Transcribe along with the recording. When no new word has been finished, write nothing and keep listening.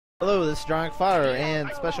Hello, this is Drunk Fire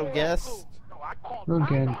and special guest.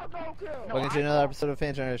 Again. Welcome to another episode of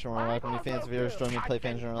Fan Generation. We're welcome you fans, viewers, join me play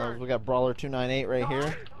Fan Generation. We got Brawler 298 right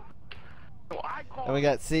here. And we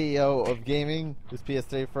got CEO of Gaming, whose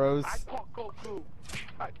PS3 froze.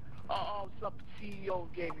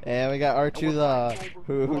 And we got R2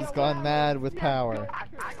 who's gone mad with power.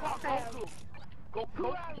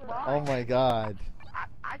 Oh my god.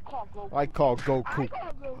 I call Goku.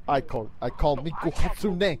 I call Miku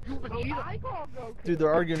Hatsune. Dude,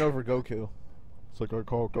 they're arguing over Goku. It's like I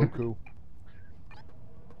call Goku.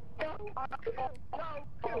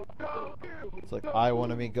 It's like I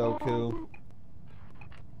want to be Goku.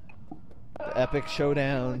 The epic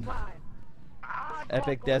showdown.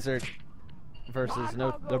 Epic desert versus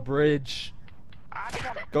the bridge.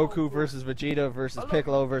 Goku versus Vegeta versus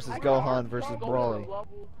Piccolo versus Gohan versus Broly.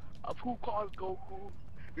 Of who calls Goku?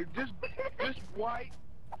 This white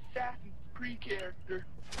Assassin's Creed character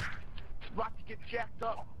is about to get jacked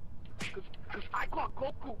up. Cause I call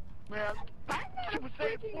Goku, man. Super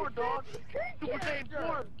Saiyan 4, dog. Super Saiyan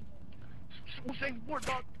 4. Super Saiyan 4,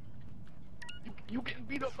 dog. You getting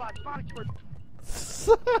beat up by Sonic for...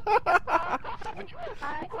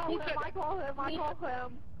 I call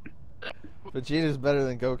him. Vegeta's better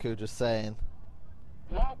than Goku, just saying.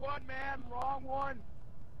 Wrong one, man. Wrong one.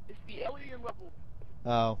 It's the alien level.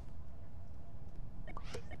 Oh.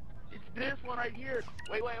 It's this one right here.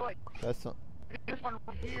 Wait. That's not... This one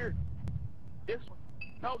right here. This one.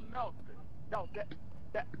 No.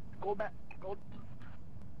 That. Go back. Go.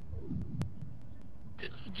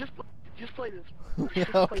 Just play this one.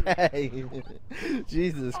 Okay.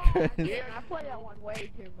 Jesus Christ. Yeah, I play that one way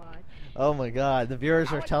too much. Oh my god, the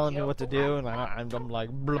viewers are telling me what to do, and I'm like,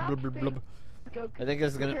 blub, blub, blub, blub. I think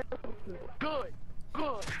this is gonna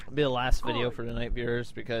be the last video for tonight,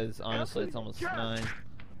 viewers, because honestly, it's almost 9.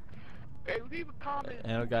 Hey, leave a comment.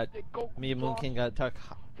 And we got me and Moon King got to tuck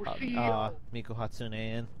Miku Hatsune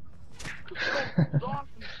in.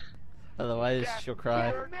 Otherwise, she'll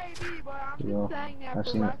cry. Yeah, I've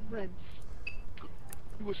seen it.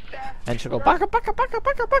 And she'll go, baka, baka, baka,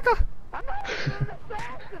 baka, baka. I'm not even an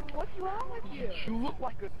assassin. What's wrong with you? You look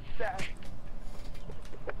like an assassin.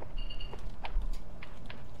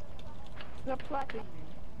 They're plucking me.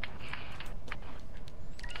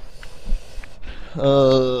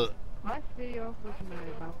 Last video for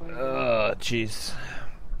tonight, by the way. Jeez.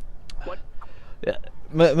 What? Yeah,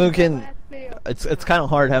 Mookin, it's kind of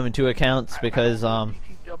hard having 2 accounts because I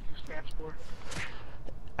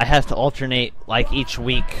have to alternate like each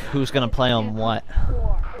week who's gonna play on what.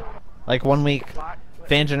 Like one week,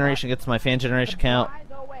 Fan Generation gets my Fan Generation account,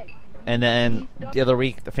 and then the other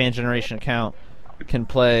week the Fan Generation account can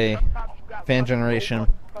play Fan Generation,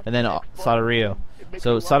 and then Sadario.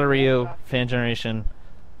 So Sadario, Fan Generation,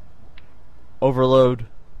 Overload,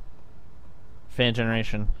 Fan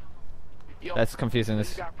Generation. That's confusing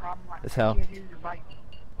as hell.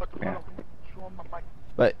 Yeah.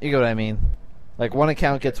 But you get what I mean. Like one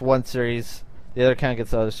account gets one series, the other account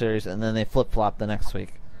gets the other series, and then they flip-flop the next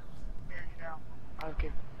week.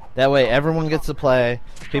 That way everyone gets to play,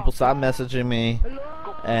 people stop messaging me,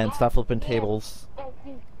 and stop flipping tables.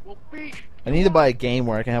 I need to buy a game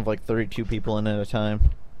where I can have like 32 people in at a time.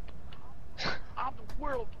 I'm the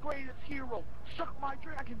world's greatest hero. Suck my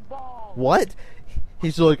Dragon Ball. What?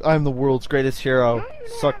 He's like, I'm the world's greatest hero.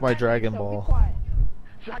 Suck my Dragon Ball.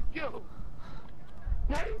 I do.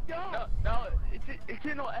 No, you don't. No, it's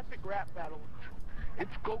in no epic rap battle.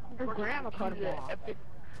 It's Goku Her versus grandma cut him Vegeta, off.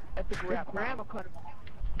 epic rap battle. Grandma cut him off.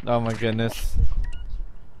 Oh my goodness.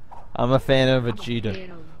 I'm a fan of Vegeta.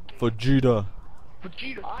 Vegeta.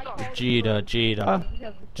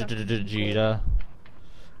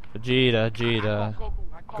 Vegeta.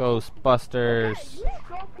 Ghostbusters.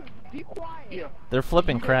 Be quiet. They're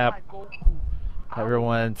flipping crap.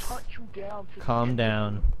 Everyone's calm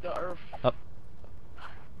down. Up.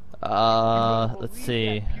 Let's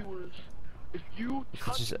see.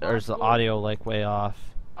 There's the audio like way off.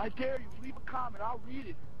 I dare you, leave a comment, I'll read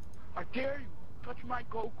it. I dare you, touch my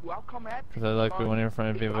Goku, I'll come at you. Because I like being in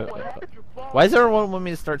front of people. Why does everyone want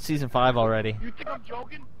me to start season 5 already? You think I'm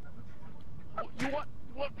joking? You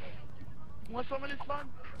want some of this fun?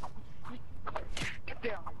 Get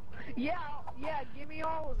down. Yeah, give me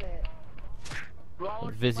all of it.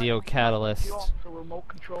 Vizio Catalyst. The remote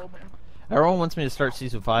control, man. Everyone wants me to start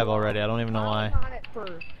season 5 already. I don't even know why. I was on it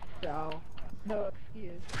first, so no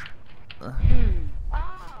excuse. Oh.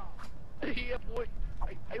 Yeah, boy.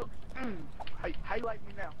 Highlight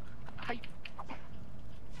me now.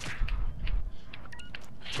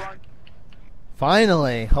 Son.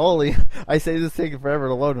 Finally! Holy, I say this taking forever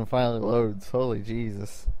to load and finally loads. Holy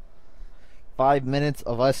Jesus. 5 minutes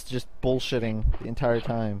of us just bullshitting the entire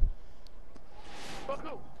time. Go,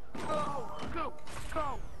 go, go, go,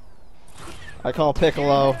 go. I call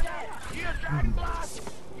Piccolo. Yeah, Dragon Blast.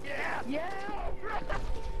 Yeah. Yeah! Yeah, Dragon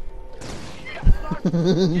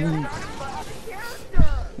Blast.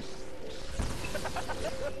 Character!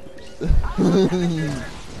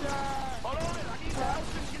 Hold on, I need help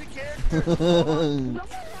to get a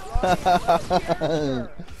character.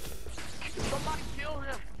 Somebody kill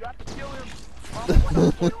him. You have to kill him.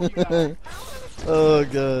 Oh, Oh,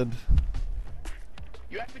 good.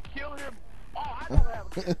 you have to kill him. Oh, I don't have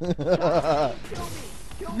a character. Kill me!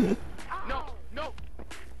 Kill me! No, no.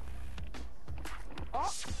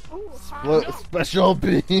 Oh! Ooh, What special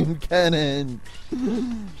beam cannon?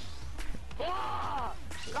 Ah!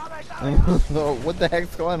 Got it. What the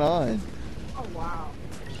heck's going on? oh wow.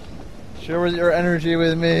 Share your energy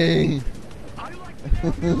with me. Are you like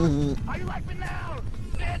me now? Are you like me now?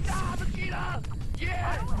 Stand up, Vegeta. I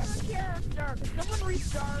Yeah. don't have a character! Can someone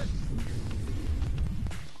restart?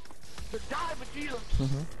 To die, Vegeta.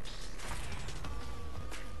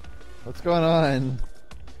 What's going on?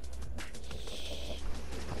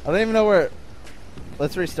 I don't even know where.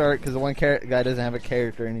 Let's restart because the one guy doesn't have a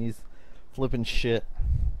character and he's flipping shit.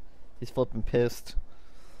 He's flipping pissed.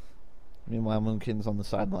 Meanwhile, Moonkin's on the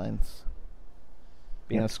sidelines,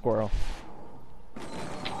 being a squirrel.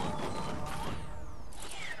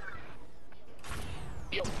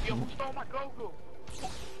 Yo, who stole my Goku?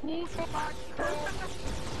 Who stole my Goku?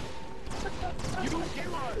 You get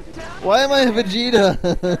one. Why am I a Vegeta?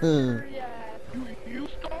 Yeah. You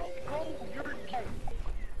stole Goku. You're gay.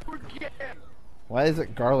 You're gay. Why is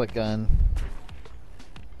it garlic gun?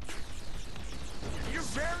 You're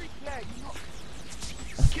very gay.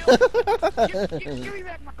 You know. Give me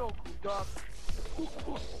back my Goku, dog.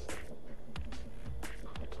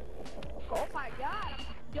 Oh my god!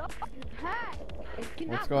 Yo, his hat! It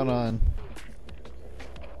cannot What's going move. on?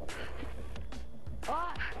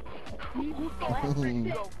 Ah! Who stole my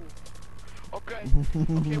freaking Goku? Okay.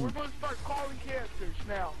 Okay, we're going to start calling characters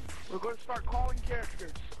now. We're going to start calling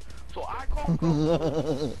characters. So I call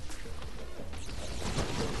Goku.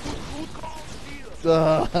 Who's calling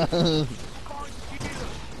Vegeta? Who's calling Vegeta?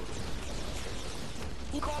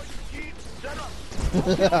 Who calling Vegeta? Shut up.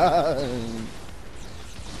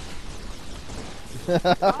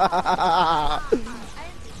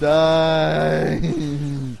 Die.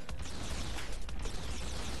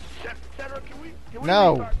 Cedric, can we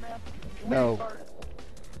No. restart, man? Can we No. restart?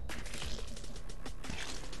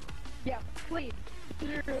 Yeah, please.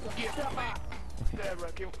 Yeah, please.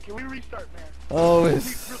 Cedric, can we restart, man? Oh,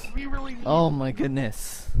 it's. We really need Oh my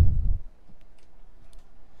goodness.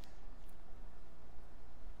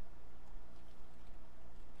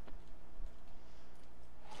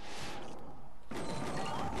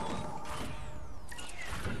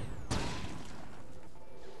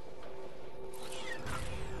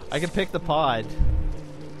 I can pick the pod.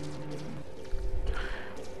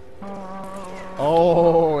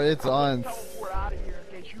 Oh, it's on. teleport out of here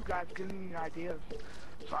in case you guys get any ideas.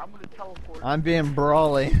 So I'm gonna teleport. I'm being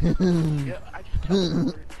brawly. Yeah, I just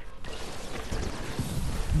teleported.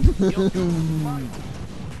 Yo, Mike.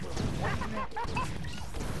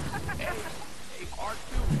 Hey, R2.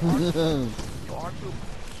 Yo, R2.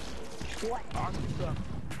 What? R2,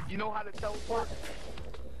 you know how to teleport?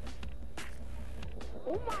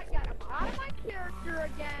 Oh my god, I'm out of my character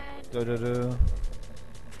again! Do do do.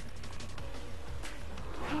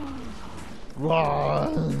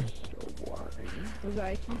 Run. Because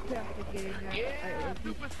I keep getting that. Yeah,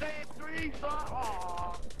 Super Saiyan 3, son.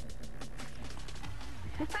 Aww.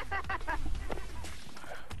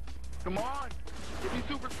 Come on. Give me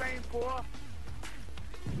Super Saiyan 4.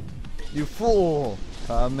 You fool!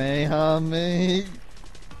 Kamehame!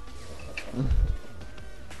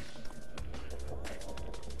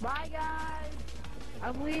 Bye guys!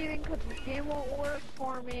 I'm leaving because this game won't work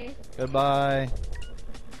for me. Goodbye.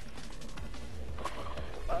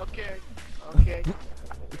 Okay. Okay.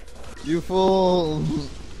 You fool!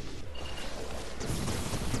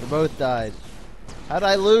 We both died. How'd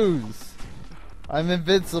I lose? I'm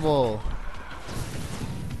invincible.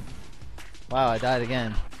 Wow, I died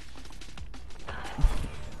again.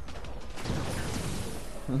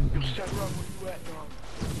 You shut up where you at, dog.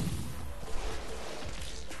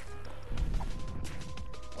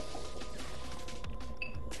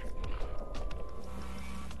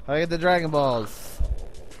 How do I get the Dragon Balls?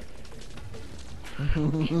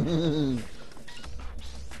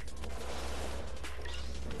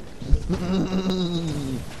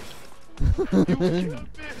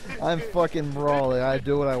 I'm fucking brawling. I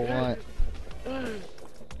do what I want.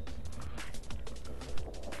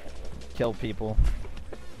 kill people.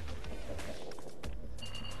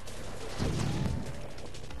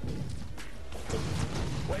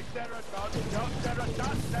 Wait, that's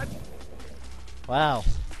Wow.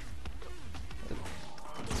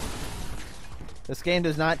 This game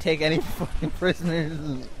does not take any fucking prisoners.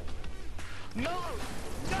 no!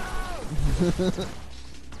 No!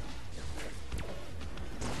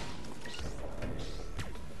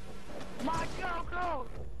 My Goku!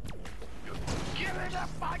 Give it up,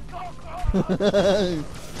 my Goku!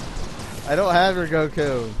 I don't have your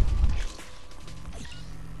Goku.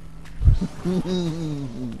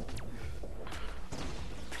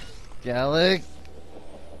 Gallic.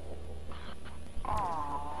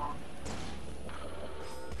 Aww.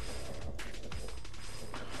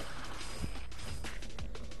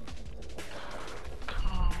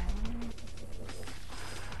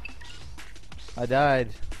 I died.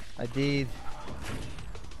 I did.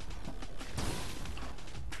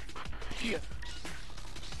 Yeah.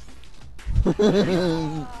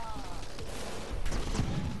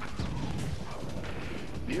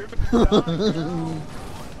 You're gonna die now.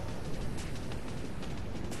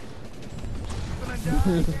 You're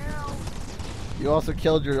gonna die now. You also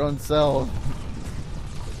killed your own self.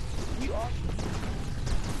 We are.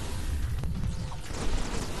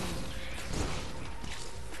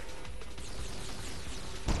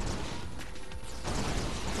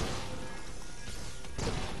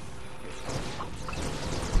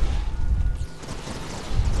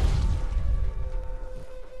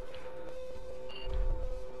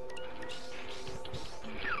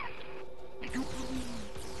 You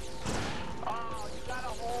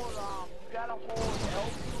gotta hold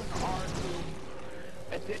L2 and R2,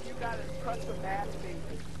 and then you gotta press the math thing.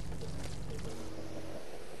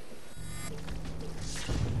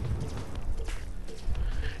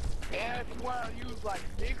 And if you wanna use like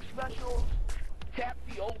big specials, tap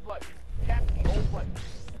the O button. Tap the O button.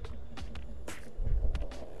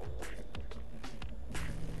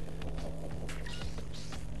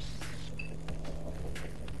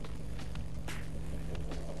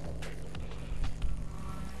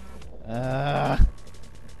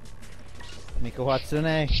 Miko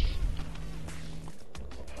Hatsune.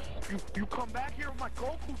 You come back here with my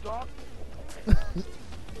Goku, dog.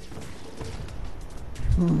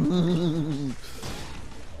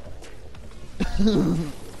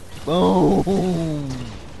 Boom.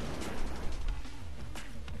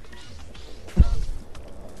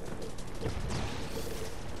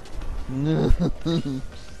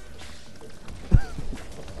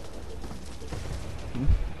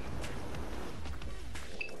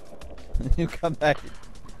 You come back.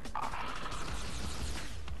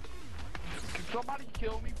 Can somebody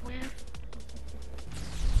kill me, please?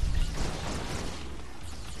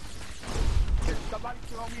 Can somebody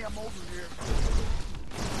kill me? I'm over here.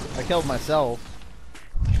 I killed myself.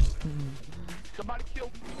 Somebody kill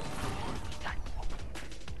me.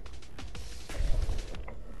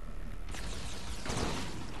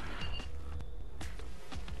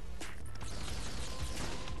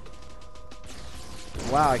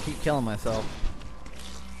 Wow, I keep killing myself.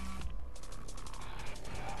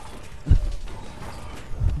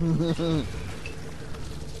 No!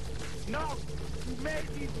 You made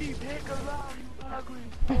me be big around, you ugly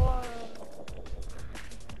boy!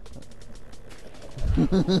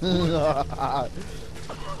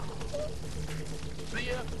 See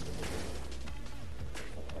ya!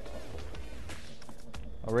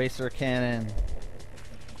 Eraser cannon.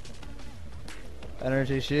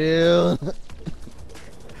 Energy shield.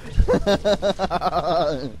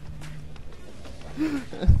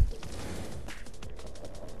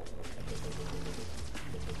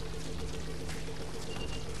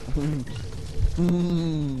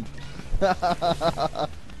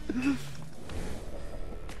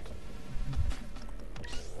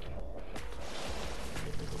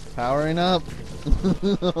 Powering up.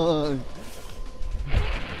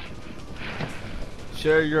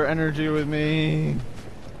 Share your energy with me.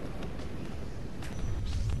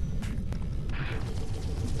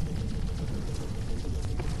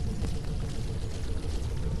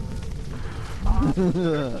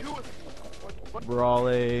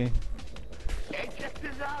 Brawly. Hey, check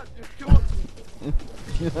this out, there's two of them.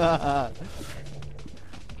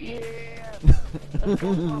 Yeah! Let's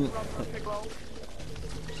go, Piccolo.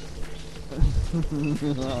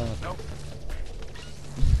 Nope.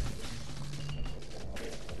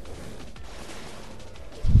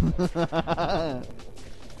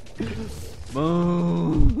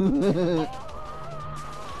 Boom.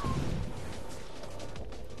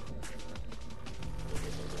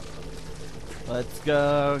 Let's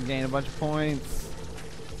go, gain a bunch of points.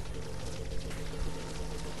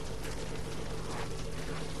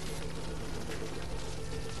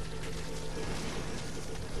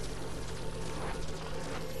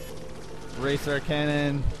 Racer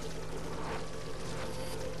cannon.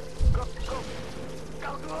 Go, go,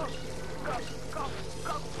 go, go, go, go,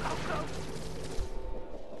 go, go, go.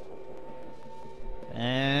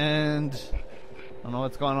 And I don't know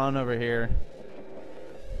what's going on over here.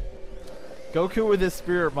 Goku with his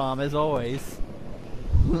spirit bomb, as always.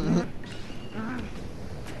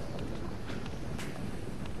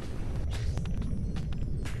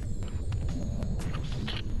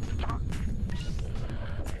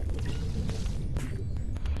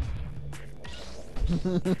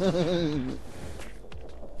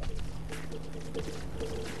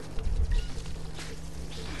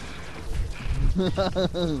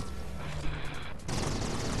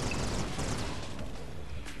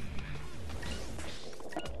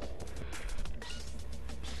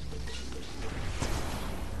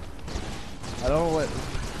 I don't know what.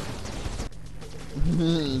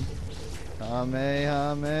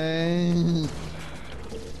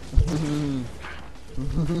 Hame.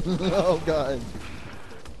 Oh god.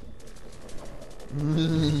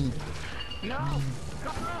 No!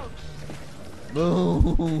 Come out!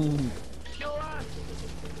 Boom. Kill us!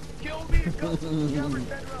 Kill me! Kill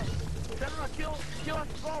Senra! Senra, kill us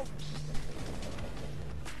both!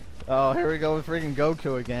 Oh, here we go with freaking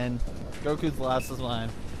Goku again. Goku's last is mine.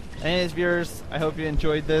 Anyways, viewers, I hope you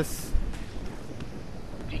enjoyed this.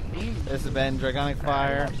 This has been Dragonic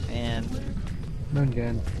Fire, and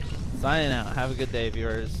Again. signing out. Have a good day,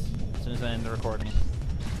 viewers, as soon as I end the recording.